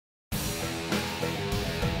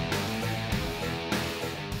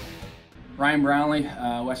Ryan Brownlee,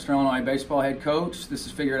 Western Illinois baseball head coach. This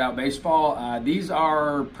is Figure It Out Baseball. These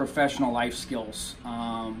are professional life skills.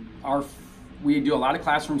 We do a lot of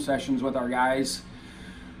classroom sessions with our guys.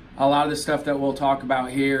 A lot of the stuff that we'll talk about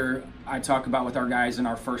here, I talk about with our guys in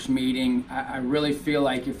our first meeting. I really feel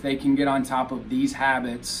like if they can get on top of these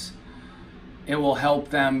habits, it will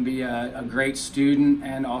help them be a great student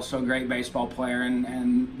and also a great baseball player.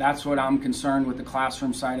 And that's what I'm concerned with, the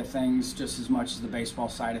classroom side of things just as much as the baseball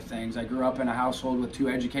side of things. I grew up in a household with 2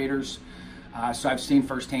 educators, so I've seen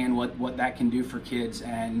firsthand what that can do for kids.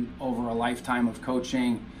 And over a lifetime of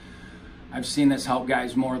coaching, I've seen this help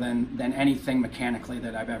guys more than anything mechanically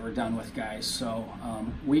that I've ever done with guys. So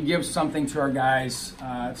we give something to our guys.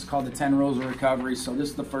 It's called the 10 Rules of Recovery. So this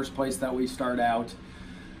is the first place that we start out.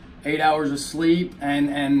 8 hours of sleep,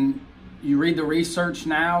 and you read the research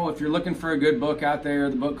now. If you're looking for a good book out there,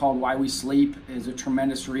 the book called Why We Sleep is a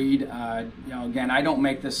tremendous read. Again, I don't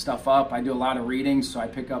make this stuff up. I do a lot of reading, so I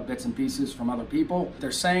pick up bits and pieces from other people.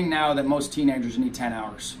 They're saying now that most teenagers need 10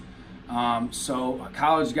 hours. So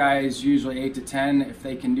college guys usually 8 to 10 if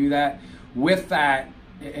they can do that. With that,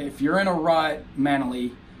 if you're in a rut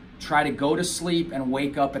mentally, try to go to sleep and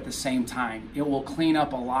wake up at the same time. It will clean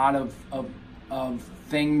up a lot of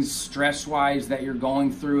things stress-wise that you're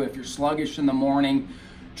going through. If you're sluggish in the morning,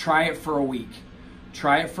 try it for a week.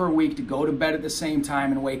 Try it for a week to go to bed at the same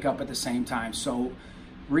time and wake up at the same time. So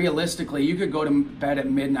realistically, you could go to bed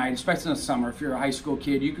at midnight, especially in the summer. If you're a high school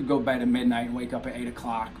kid, you could go to bed at midnight and wake up at 8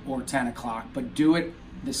 o'clock or 10 o'clock, but do it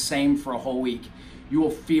the same for a whole week. You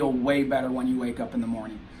will feel way better when you wake up in the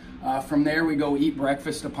morning. From there, we go eat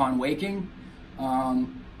breakfast upon waking.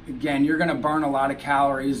 Again, you're going to burn a lot of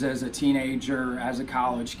calories as a teenager, as a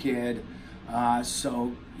college kid.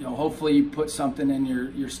 So, hopefully you put something in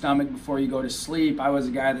your stomach before you go to sleep. I was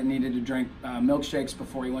a guy that needed to drink milkshakes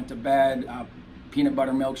before he went to bed, peanut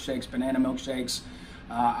butter milkshakes, banana milkshakes.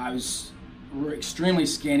 I was extremely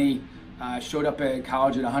skinny. Showed up at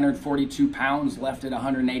college at 142 pounds, left at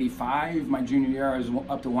 185. My junior year, I was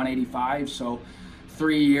up to 185. So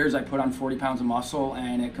 3 years, I put on 40 pounds of muscle,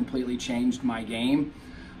 and it completely changed my game.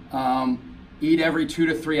 Eat every 2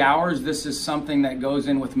 to 3 hours. This is something that goes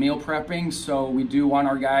in with meal prepping. So we do want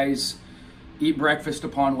our guys eat breakfast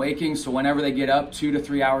upon waking. So whenever they get up 2 to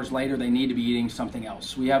 3 hours later, they need to be eating something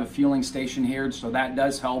else. We have a fueling station here, so that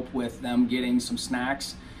does help with them getting some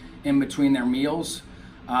snacks in between their meals.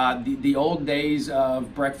 The old days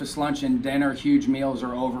of breakfast, lunch, and dinner, huge meals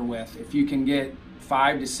are over with. If you can get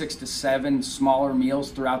 5 to 6 to 7 smaller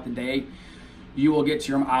meals throughout the day, you will get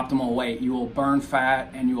to your optimal weight. You will burn fat,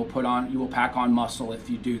 and you will pack on muscle if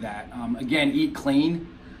you do that. Again, eat clean.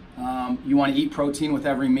 You want to eat protein with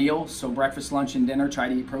every meal. So breakfast, lunch, and dinner, try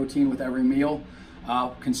to eat protein with every meal.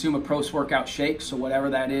 Consume a post-workout shake. So whatever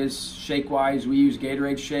that is, shake-wise, we use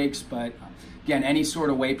Gatorade shakes, but again, any sort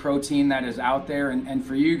of whey protein that is out there. And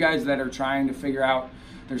for you guys that are trying to figure out,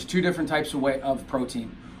 there's 2 different types of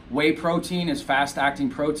protein. Whey protein is fast-acting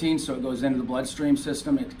protein, so it goes into the bloodstream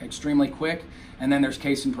system extremely quick. And then there's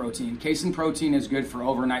casein protein. Casein protein is good for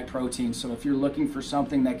overnight protein. So if you're looking for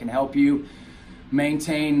something that can help you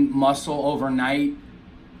maintain muscle overnight,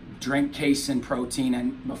 drink casein protein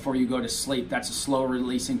and before you go to sleep. That's a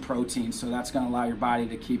slow-releasing protein, so that's going to allow your body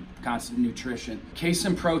to keep constant nutrition.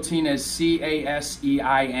 Casein protein is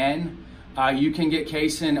C-A-S-E-I-N. You can get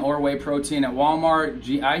casein or whey protein at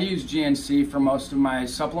Walmart. I use GNC for most of my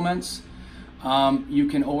supplements. You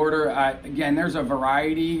can order, again, there's a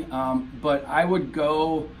variety, but I would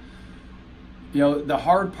go, the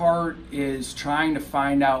hard part is trying to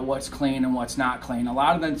find out what's clean and what's not clean. A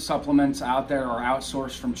lot of the supplements out there are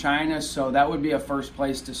outsourced from China, so that would be a first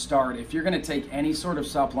place to start. If you're going to take any sort of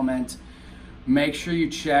supplement, make sure you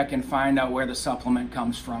check and find out where the supplement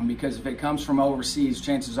comes from, because if it comes from overseas,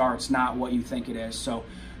 chances are it's not what you think it is. So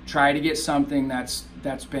try to get something that's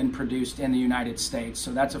been produced in the United States.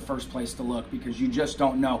 So that's a first place to look, because you just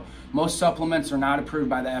don't know. Most supplements are not approved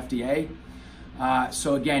by the FDA.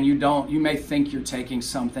 So again, you may think you're taking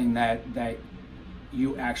something that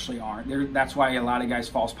you actually aren't. That's why a lot of guys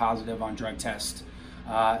false positive on drug tests.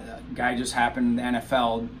 Guy just happened in the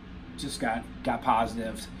NFL, just got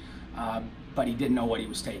positive. But he didn't know what he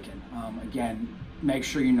was taking. Again, make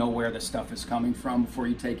sure you know where the stuff is coming from before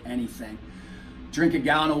you take anything. Drink a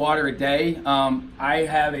gallon of water a day. I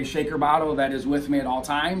have a shaker bottle that is with me at all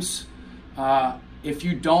times. If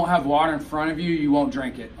you don't have water in front of you, you won't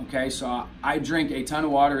drink it, okay? So I drink a ton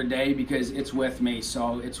of water a day because it's with me.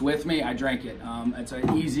 So it's with me, I drink it. It's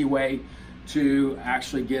an easy way to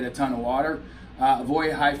actually get a ton of water.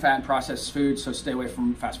 Avoid high-fat processed food, so stay away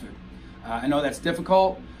from fast food. I know that's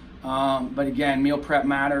difficult. But again, meal prep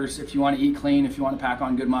matters. If you want to eat clean, if you want to pack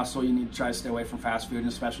on good muscle, you need to try to stay away from fast food and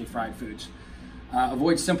especially fried foods.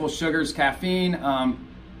 Avoid simple sugars, caffeine.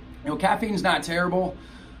 Caffeine's not terrible,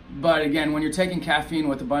 but again, when you're taking caffeine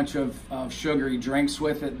with a bunch of sugary drinks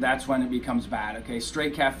with it, that's when it becomes bad. Okay,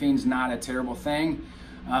 straight caffeine's not a terrible thing.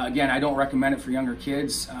 Again, I don't recommend it for younger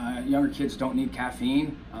kids. Younger kids don't need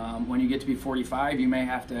caffeine. When you get to be 45, you may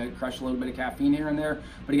have to crush a little bit of caffeine here and there.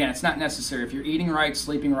 But again, it's not necessary. If you're eating right,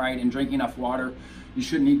 sleeping right, and drinking enough water, you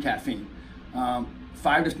shouldn't need caffeine.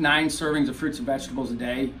 5 to 9 servings of fruits and vegetables a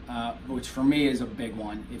day, which for me is a big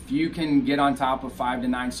one. If you can get on top of 5 to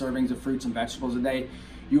 9 servings of fruits and vegetables a day,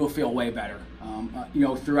 you will feel way better.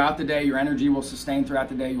 Throughout the day, your energy will sustain throughout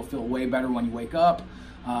the day. You'll feel way better when you wake up.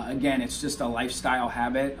 Again, it's just a lifestyle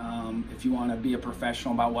habit. If you want to be a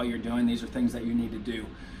professional about what you're doing, these are things that you need to do.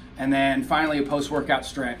 And then finally, a post-workout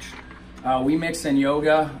stretch. We mix in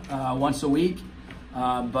yoga once a week,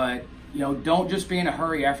 but don't just be in a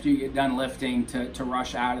hurry after you get done lifting to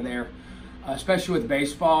rush out of there. Especially with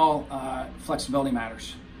baseball, flexibility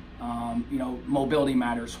matters. Mobility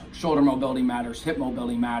matters. Shoulder mobility matters. Hip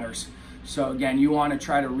mobility matters. So again, you want to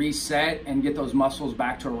try to reset and get those muscles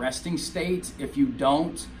back to a resting state. If you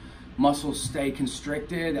don't, muscles stay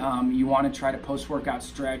constricted. You want to try to post-workout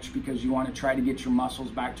stretch because you want to try to get your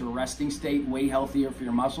muscles back to a resting state, way healthier for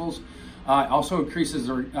your muscles. Also decreases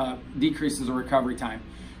the recovery time.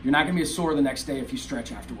 You're not going to be sore the next day if you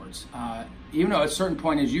stretch afterwards. Even though at a certain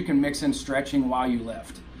point is you can mix in stretching while you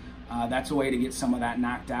lift. That's a way to get some of that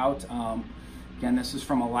knocked out. Again, this is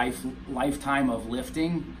from a lifetime of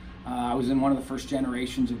lifting. I was in one of the first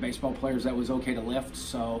generations of baseball players that was okay to lift,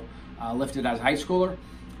 so lifted as a high schooler.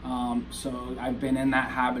 So I've been in that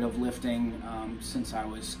habit of lifting since I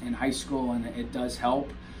was in high school, and it does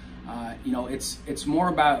help. It's more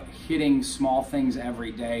about hitting small things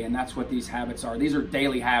every day, and that's what these habits are. These are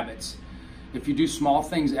daily habits. If you do small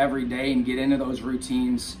things every day and get into those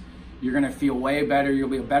routines, you're going to feel way better. You'll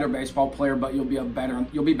be a better baseball player, but you'll be better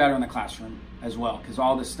in the classroom as well, because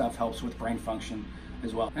all this stuff helps with brain function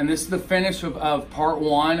as well. And this is the finish of part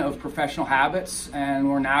 1 of professional habits, and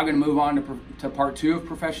we're now going to move on to part 2 of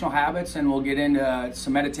professional habits, and we'll get into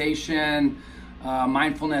some meditation,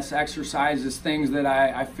 mindfulness exercises, things that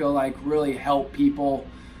I feel like really help people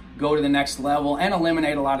go to the next level and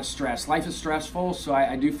eliminate a lot of stress. Life is stressful, so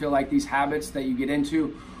I do feel like these habits that you get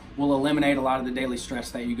into will eliminate a lot of the daily stress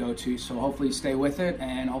that you go to. So hopefully you stay with it,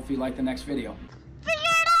 and hopefully you like the next video.